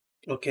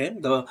Okay,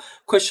 the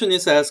question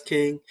is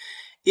asking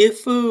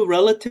if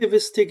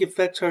relativistic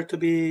effects are to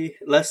be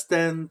less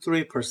than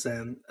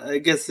 3%. I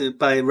guess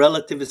by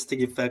relativistic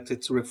effect,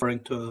 it's referring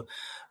to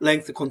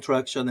length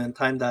contraction and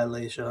time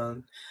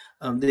dilation.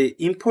 The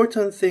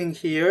important thing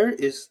here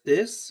is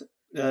this.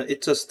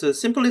 It's just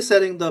simply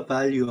setting the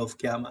value of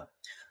gamma.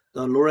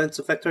 The Lorentz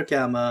factor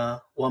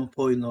gamma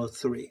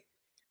 1.03.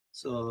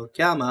 So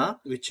gamma,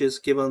 which is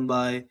given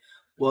by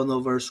 1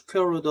 over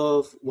square root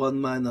of 1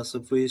 minus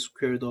v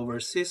squared over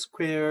c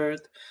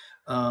squared.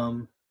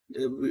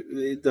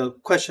 The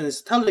question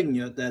is telling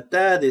you that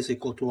that is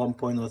equal to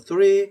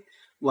 1.03.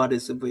 What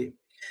is v?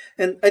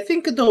 And I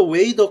think the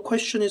way the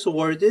question is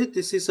worded,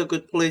 this is a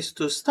good place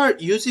to start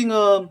using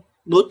a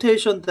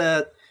notation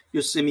that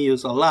you see me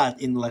use a lot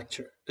in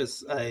lecture,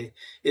 because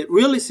it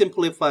really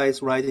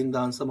simplifies writing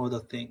down some of the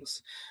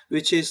things,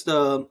 which is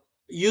the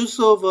use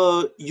of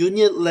a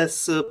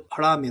unitless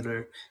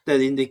parameter that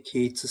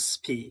indicates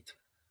speed.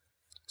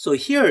 So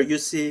here you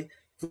see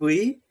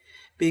v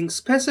being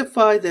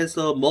specified as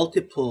a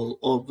multiple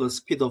of the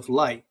speed of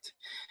light.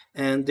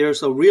 And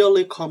there's a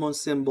really common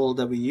symbol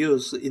that we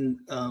use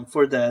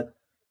for that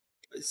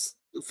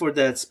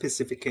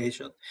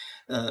specification.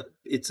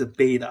 It's a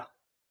beta.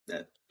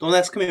 Don't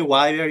ask me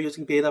why we are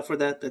using beta for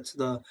that. That's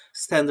the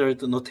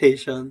standard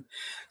notation.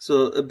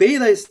 So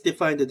beta is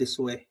defined this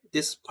way.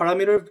 This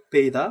parameter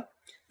beta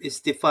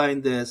is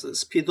defined as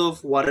speed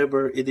of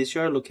whatever it is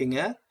you're looking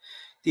at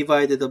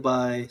divided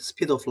by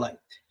speed of light.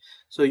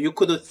 So you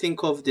could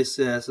think of this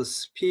as a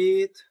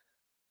speed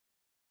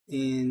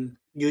in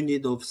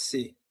unit of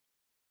c.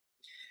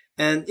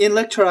 And in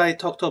lecture, I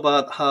talked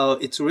about how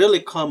it's really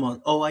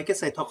common. Oh, I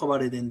guess I talk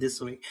about it in this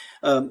way.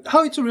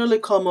 How it's really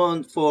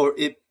common for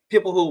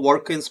people who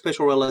work in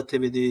special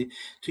relativity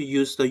to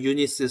use the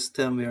unit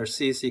system where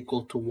c is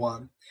equal to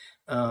 1.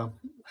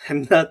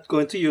 I'm not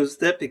going to use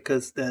that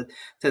because that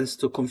tends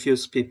to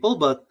confuse people,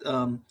 but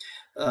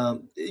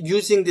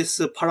using this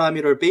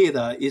parameter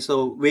beta is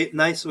a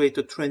nice way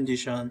to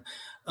transition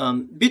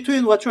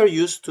between what you're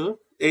used to,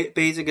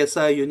 basic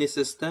SI unit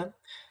system,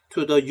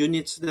 to the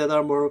units that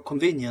are more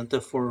convenient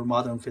for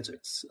modern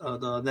physics,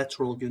 the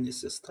natural unit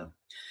system.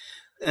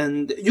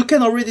 And you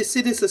can already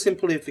see this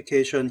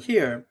simplification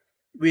here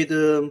with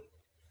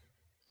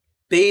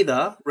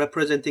beta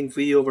representing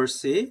v over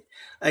c.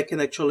 I can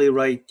actually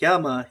write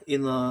gamma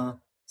in a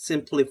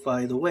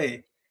simplified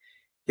way.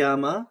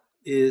 Gamma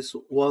is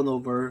 1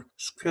 over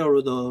square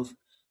root of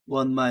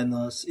 1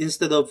 minus,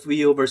 instead of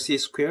v over c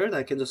squared,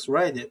 I can just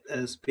write it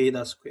as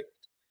beta squared.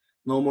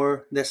 No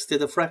more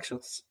nested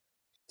fractions,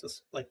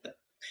 just like that.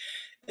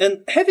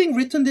 And having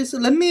written this,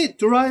 let me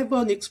derive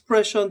an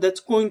expression that's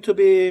going to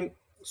be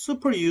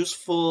super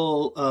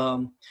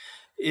useful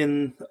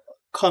in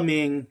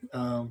coming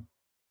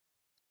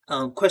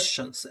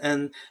questions.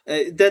 And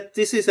that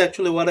this is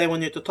actually what I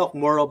want you to talk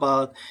more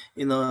about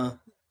in a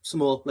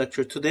small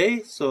lecture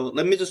today. So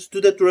let me just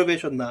do that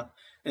derivation now.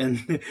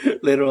 And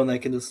later on, I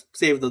can just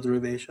save the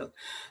derivation.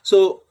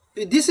 So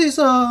this is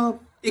a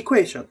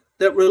equation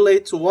that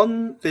relates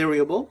one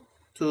variable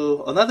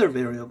to another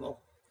variable.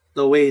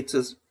 The way it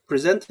is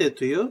presented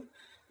to you,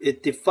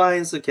 it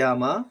defines the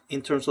gamma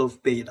in terms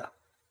of beta.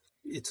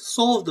 It's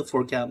solved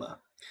for gamma,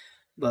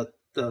 but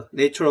the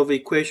nature of the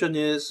equation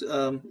is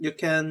you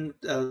can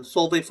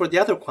solve it for the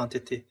other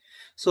quantity.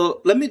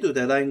 So let me do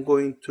that. I'm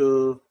going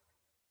to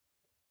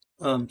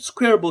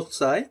square both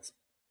sides.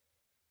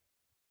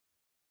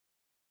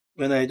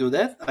 When I do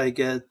that, I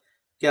get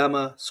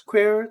gamma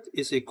squared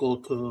is equal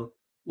to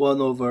 1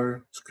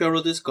 over square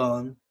root is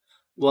gone,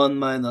 1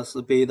 minus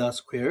beta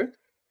squared.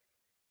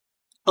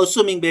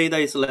 Assuming beta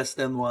is less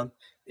than 1,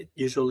 it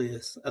usually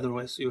is.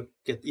 Otherwise, you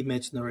get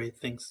imaginary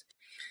things.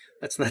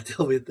 Let's not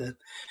deal with that.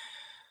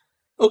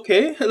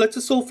 Okay,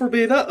 let's solve for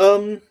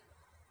beta.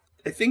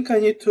 I think I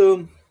need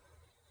to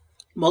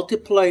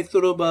multiply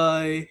through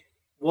by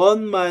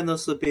 1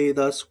 minus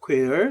beta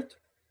squared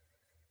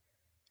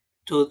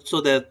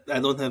so that I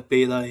don't have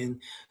beta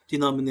in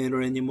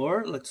denominator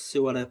anymore. Let's see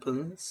what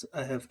happens.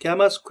 I have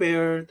gamma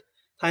squared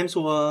times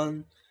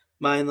 1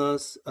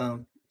 minus,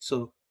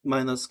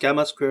 minus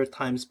gamma squared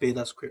times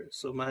beta squared.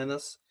 So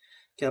minus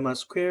gamma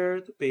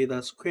squared,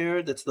 beta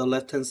squared, that's the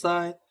left-hand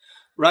side.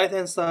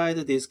 Right-hand side,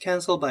 these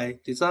cancel by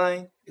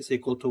design, is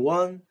equal to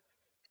 1.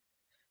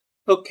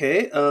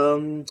 Okay,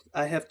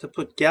 I have to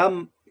put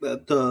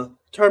the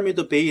term with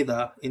the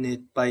beta in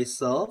it by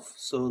itself.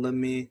 So let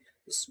me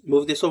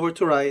move this over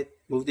to right,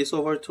 move this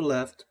over to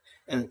left,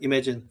 and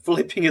imagine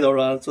flipping it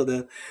around so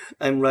that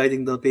I'm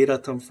writing the beta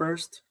term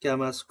first.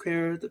 Gamma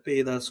squared,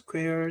 beta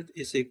squared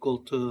is equal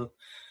to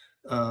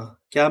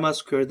gamma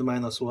squared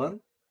minus 1.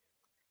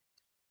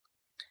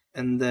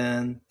 And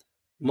then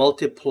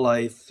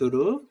multiply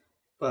through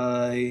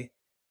by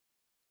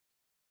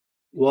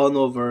 1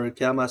 over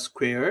gamma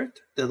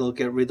squared. That'll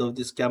get rid of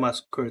this gamma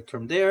squared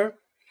term there.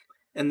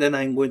 And then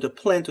I'm going to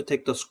plan to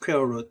take the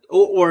square root.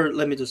 Or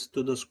let me just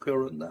do the square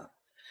root now.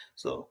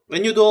 So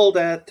when you do all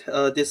that,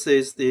 this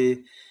is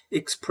the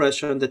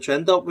expression that you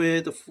end up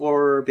with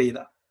for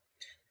beta.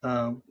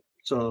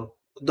 So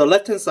the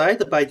left-hand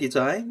side, by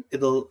design,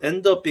 it'll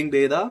end up being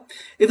beta.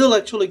 It'll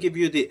actually give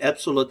you the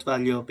absolute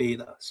value of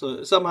beta.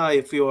 So somehow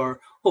if you're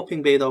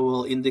hoping beta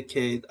will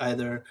indicate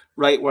either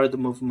rightward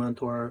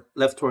movement or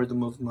leftward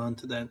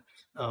movement, then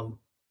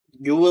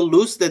you will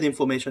lose that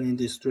information in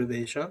this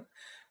derivation.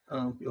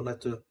 You'll have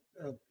to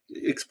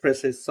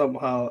express it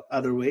somehow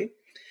other way.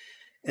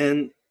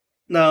 And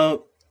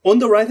now on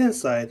the right-hand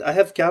side, I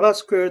have gamma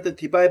squared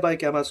divided by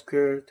gamma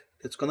squared.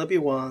 It's going to be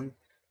 1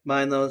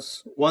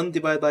 minus 1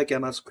 divided by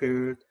gamma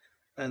squared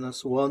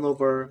minus 1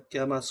 over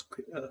gamma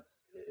squared.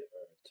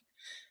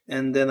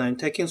 And then I'm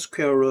taking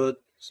square root,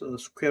 so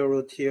square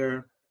root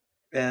here,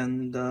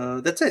 and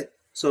that's it.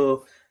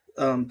 So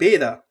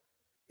beta,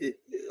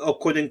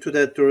 according to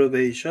that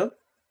derivation,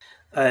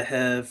 I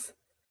have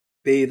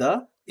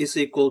beta is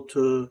equal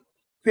to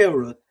square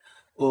root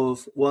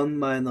of 1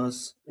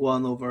 minus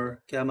 1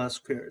 over gamma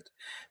squared.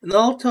 And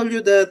I'll tell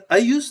you that I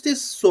use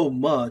this so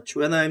much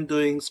when I'm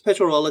doing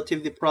special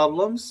relativity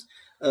problems.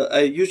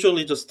 I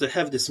usually just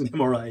have this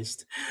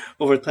memorized.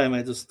 Over time,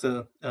 I just,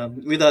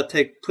 without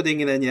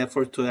putting in any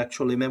effort to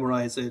actually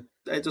memorize it,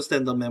 I just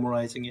end up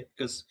memorizing it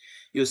because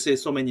you say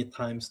so many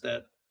times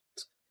that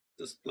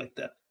just like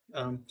that.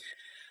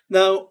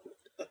 Now,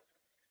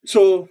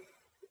 so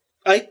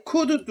I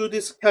could do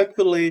this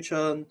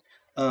calculation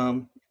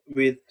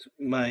with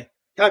my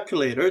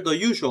calculator the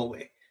usual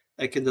way.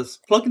 I can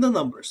just plug in the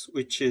numbers,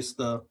 which is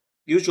the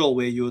usual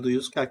way you would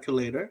use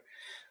calculator.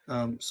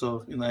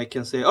 So I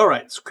can say, all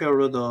right, square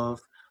root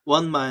of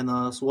 1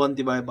 minus 1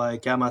 divided by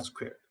gamma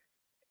squared.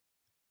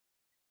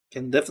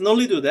 Can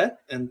definitely do that,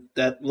 and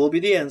that will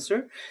be the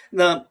answer.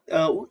 Now,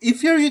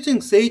 if you're using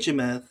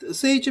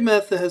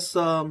SageMath has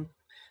some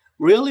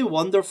really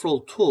wonderful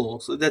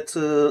tools. That's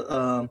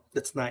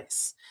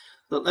nice.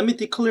 So let me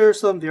declare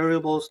some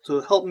variables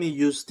to help me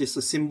use this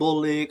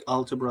symbolic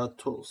algebra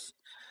tools.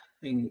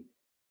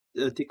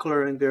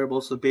 Declaring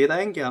variables of beta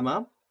and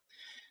gamma.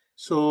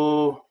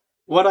 So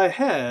what I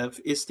have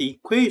is the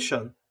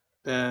equation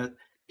that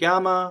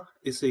gamma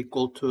is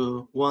equal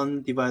to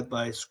 1 divided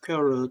by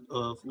square root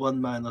of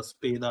 1 minus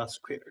beta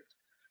squared.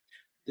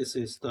 This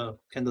is the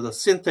kind of the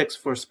syntax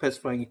for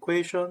specifying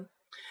equation.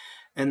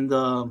 And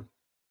the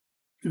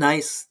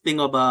nice thing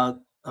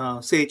about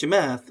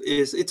SageMath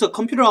is it's a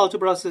computer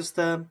algebra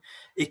system.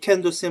 It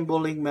can do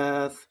symbolic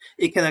math.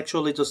 It can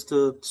actually just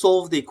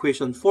solve the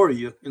equation for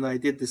you. I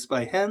did this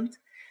by hand.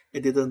 I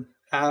didn't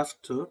have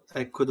to.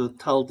 I could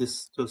tell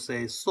this to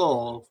say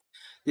solve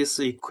this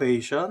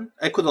equation.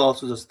 I could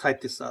also just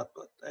type this up,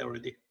 but I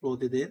already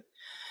wrote it in.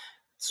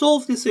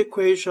 Solve this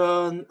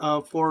equation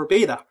for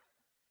beta.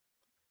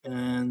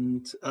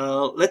 And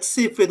let's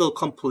see if it'll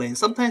complain.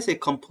 Sometimes it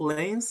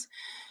complains.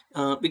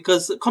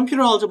 Because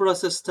computer algebra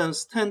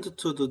systems tend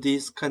to do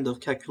these kind of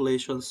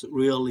calculations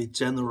really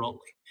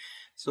generally.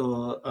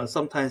 So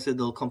sometimes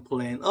it'll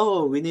complain,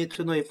 oh, we need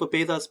to know if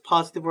beta is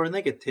positive or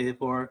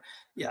negative, or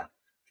yeah.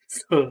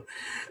 So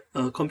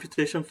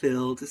computation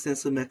failed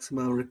since the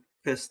maxima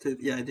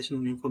requested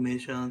additional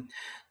information.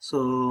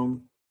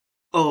 So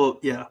oh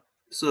yeah,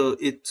 so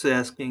it's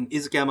asking,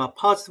 is gamma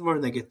positive or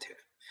negative?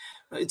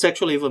 It's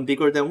actually even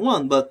bigger than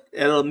 1, but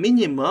at a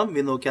minimum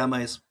we know gamma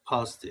is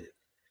positive.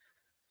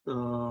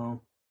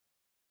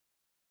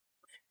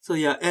 So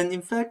yeah, and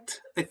in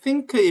fact, I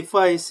think if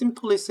I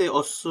simply say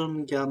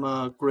assume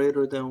gamma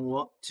greater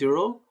than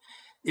 0,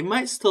 it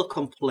might still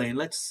complain.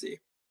 Let's see.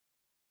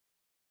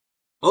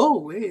 Oh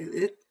wait,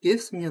 it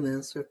gives me an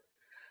answer.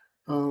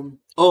 Oh,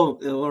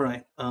 all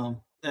right.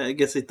 I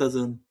guess it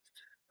doesn't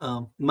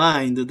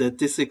mind that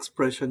this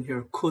expression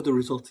here could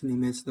result in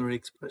imaginary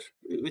expression,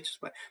 which is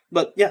fine.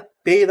 But yeah,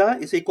 beta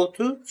is equal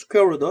to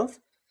square root of,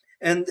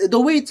 and the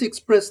way it's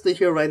expressed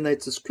here right now,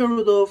 it's a square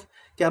root of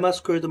gamma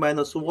squared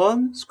minus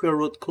 1, square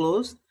root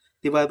closed,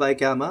 divided by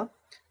gamma.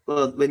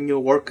 But when you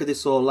work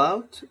this all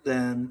out,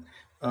 then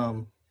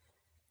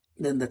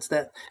that's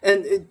that.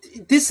 And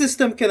this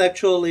system can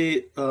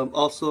actually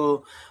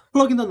also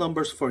plug in the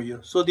numbers for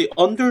you. So the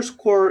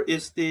underscore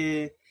is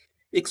the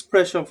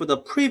expression for the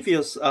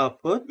previous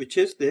output, which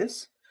is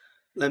this.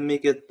 Let me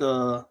get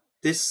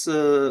this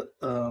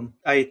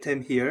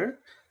item here.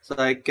 So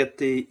I get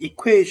the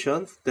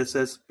equation that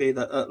says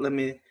beta. Let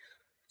me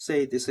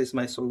say this is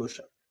my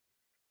solution.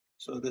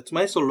 So that's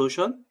my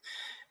solution.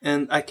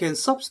 And I can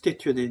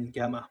substitute in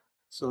gamma.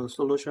 So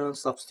solution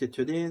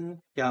substitute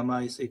in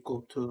gamma is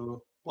equal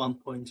to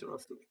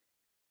 1.03.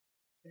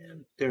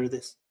 And there it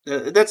is.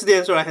 That's the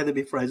answer I had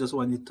before. I just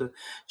wanted to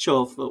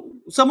show off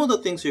some of the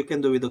things you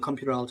can do with the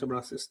computer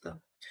algebra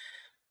system.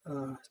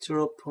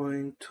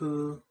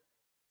 0.240.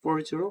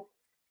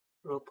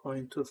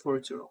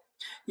 0.240.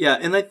 Yeah,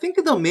 and I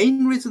think the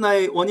main reason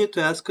I wanted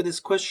to ask this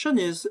question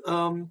is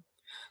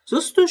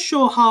just to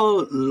show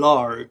how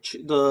large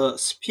the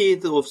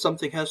speed of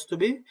something has to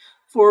be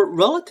for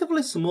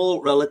relatively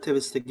small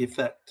relativistic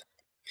effect.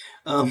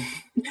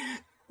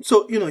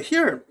 So,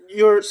 here,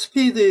 your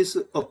speed is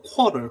a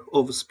quarter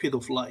of the speed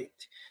of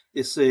light.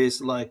 This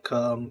is like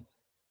a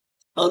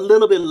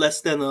little bit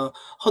less than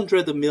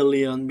 100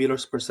 million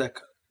meters per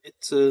second.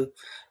 It's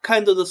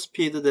kind of the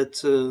speed that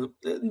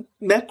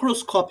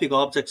macroscopic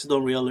objects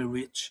don't really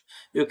reach.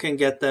 You can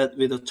get that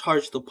with the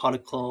charged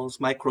particles,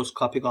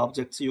 microscopic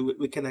objects.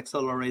 We can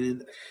accelerate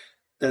it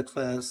that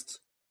fast.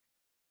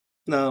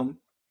 Now,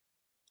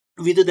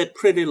 with that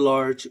pretty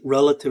large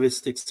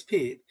relativistic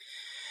speed,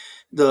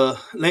 the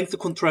length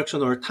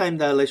contraction or time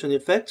dilation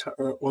effect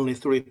are only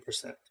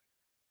 3%.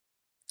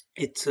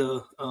 It's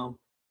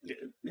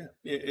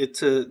it's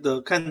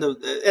the kind of,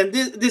 and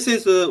this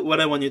is what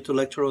I want you to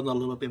lecture on a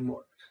little bit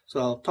more. So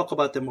I'll talk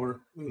about them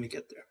more when we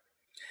get there.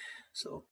 So